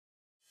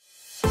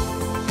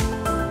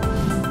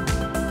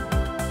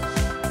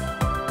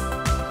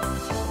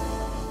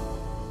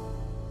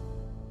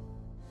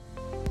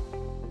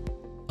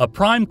A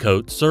prime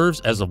coat serves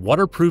as a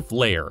waterproof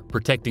layer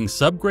protecting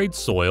subgrade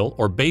soil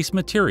or base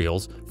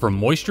materials from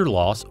moisture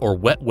loss or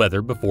wet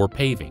weather before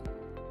paving.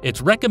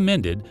 It's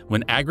recommended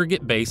when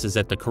aggregate base is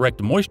at the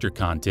correct moisture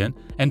content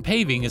and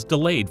paving is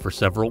delayed for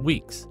several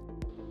weeks.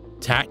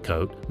 Tack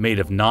coat, made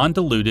of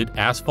non-diluted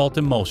asphalt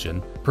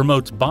emulsion,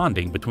 promotes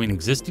bonding between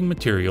existing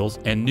materials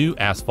and new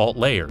asphalt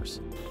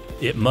layers.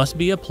 It must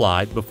be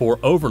applied before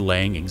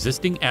overlaying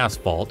existing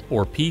asphalt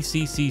or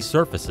PCC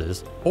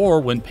surfaces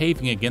or when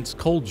paving against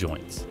cold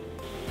joints.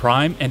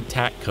 Prime and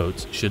tack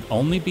coats should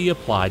only be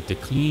applied to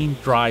clean,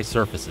 dry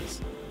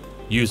surfaces.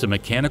 Use a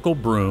mechanical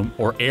broom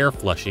or air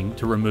flushing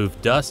to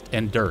remove dust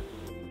and dirt.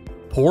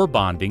 Poor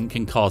bonding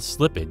can cause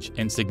slippage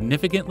and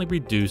significantly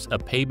reduce a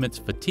pavement's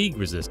fatigue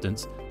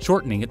resistance,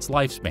 shortening its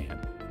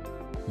lifespan.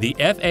 The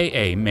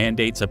FAA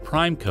mandates a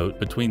prime coat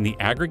between the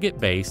aggregate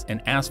base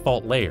and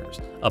asphalt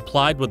layers,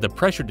 applied with a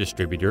pressure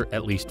distributor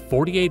at least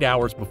 48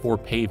 hours before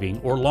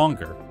paving or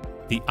longer.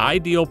 The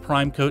ideal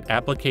prime coat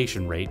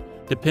application rate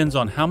depends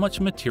on how much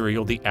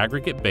material the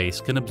aggregate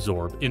base can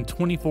absorb in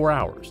 24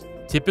 hours,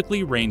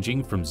 typically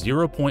ranging from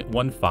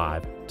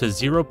 0.15 to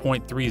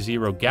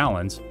 0.30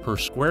 gallons per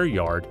square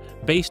yard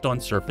based on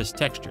surface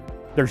texture.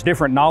 There's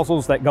different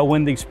nozzles that go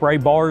in these spray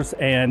bars,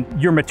 and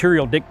your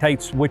material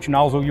dictates which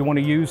nozzle you want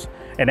to use,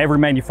 and every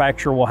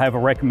manufacturer will have a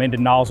recommended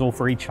nozzle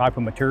for each type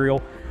of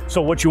material.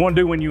 So what you want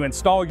to do when you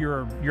install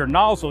your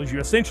nozzles,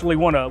 you essentially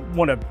want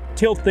to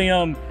tilt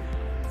them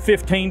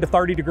 15 to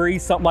 30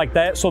 degrees, something like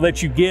that, so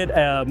that you get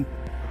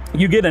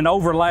an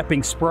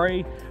overlapping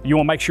spray. You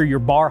want to make sure your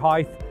bar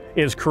height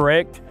is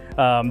correct.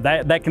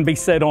 That can be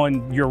set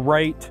on your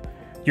rate,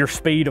 your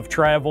speed of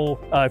travel.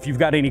 If you've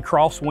got any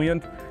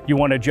crosswind, you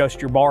want to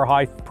adjust your bar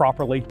height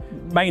properly.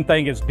 Main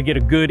thing is to get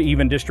a good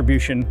even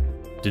distribution.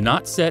 Do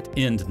not set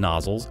end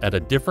nozzles at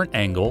a different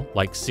angle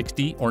like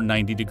 60 or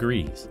 90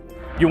 degrees.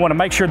 You want to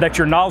make sure that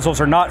your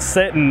nozzles are not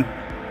setting,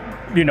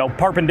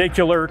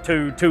 perpendicular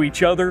to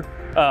each other.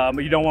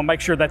 You don't want to make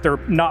sure that they're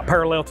not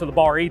parallel to the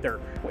bar either.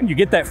 When you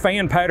get that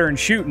fan pattern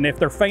shooting, if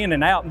they're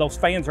fanning out and those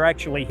fans are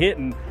actually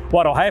hitting,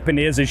 what'll happen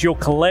is you'll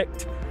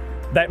collect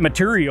that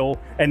material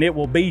and it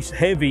will be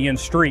heavy in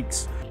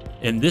streaks.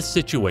 In this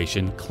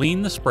situation,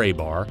 clean the spray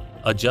bar,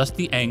 adjust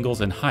the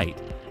angles and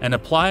height, and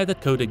apply the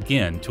coat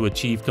again to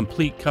achieve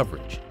complete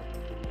coverage.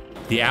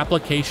 The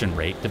application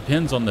rate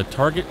depends on the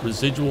target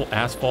residual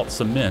asphalt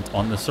cement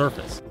on the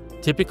surface,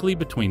 typically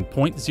between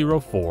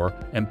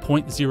 0.04 and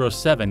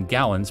 0.07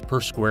 gallons per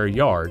square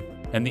yard,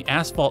 and the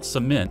asphalt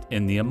cement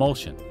in the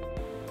emulsion.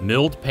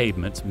 Milled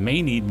pavements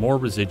may need more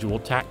residual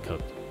tack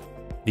coat.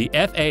 The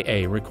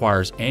FAA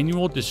requires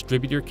annual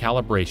distributor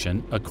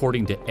calibration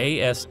according to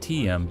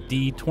ASTM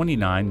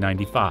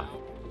D2995.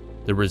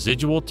 The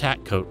residual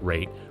tack coat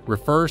rate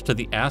refers to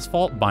the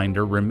asphalt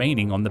binder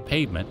remaining on the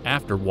pavement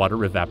after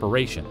water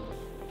evaporation.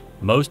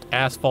 Most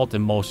asphalt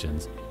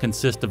emulsions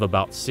consist of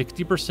about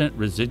 60%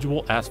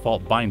 residual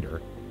asphalt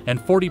binder and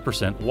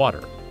 40%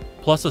 water,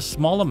 plus a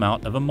small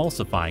amount of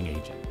emulsifying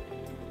agent.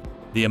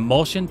 The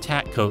emulsion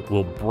tack coat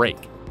will break,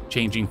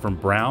 changing from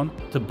brown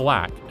to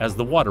black as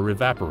the water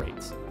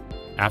evaporates.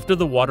 After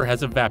the water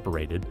has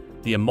evaporated,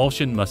 the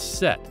emulsion must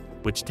set,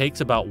 which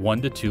takes about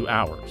 1 to 2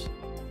 hours.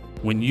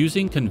 When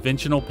using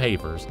conventional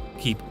pavers,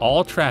 keep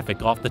all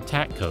traffic off the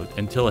tack coat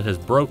until it has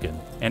broken,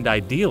 and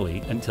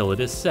ideally until it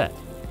is set.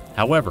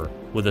 However,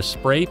 with a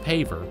spray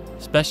paver,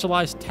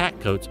 specialized tack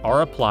coats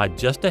are applied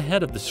just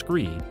ahead of the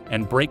screed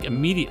and break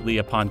immediately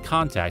upon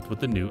contact with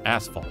the new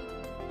asphalt.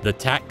 The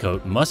tack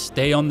coat must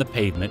stay on the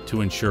pavement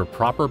to ensure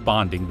proper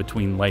bonding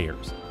between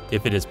layers.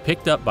 If it is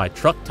picked up by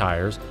truck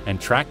tires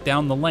and tracked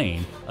down the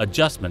lane,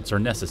 adjustments are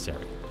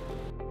necessary.